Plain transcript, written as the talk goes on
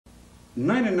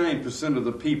99% of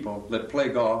the people that play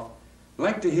golf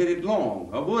like to hit it long,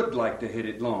 or would like to hit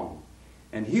it long.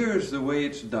 And here's the way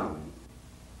it's done.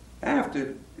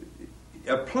 After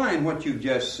applying what you've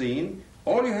just seen,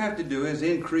 all you have to do is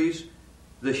increase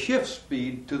the shift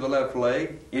speed to the left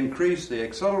leg, increase the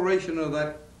acceleration of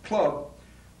that club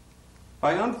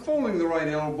by unfolding the right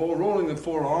elbow, rolling the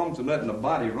forearms, and letting the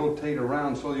body rotate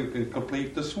around so you can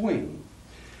complete the swing.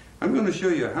 I'm going to show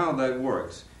you how that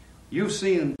works. You've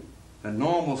seen a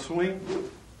normal swing.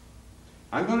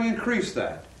 I'm going to increase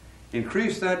that.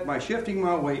 Increase that by shifting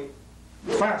my weight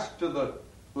fast to the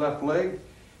left leg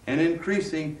and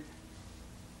increasing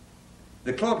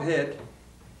the club head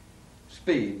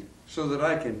speed so that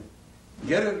I can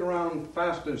get it around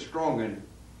fast and strong and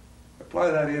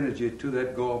apply that energy to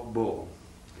that golf ball.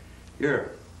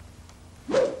 Here.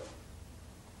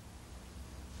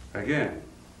 Again.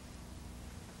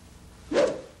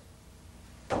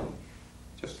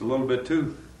 Just a little bit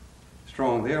too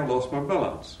strong there, I lost my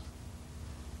balance.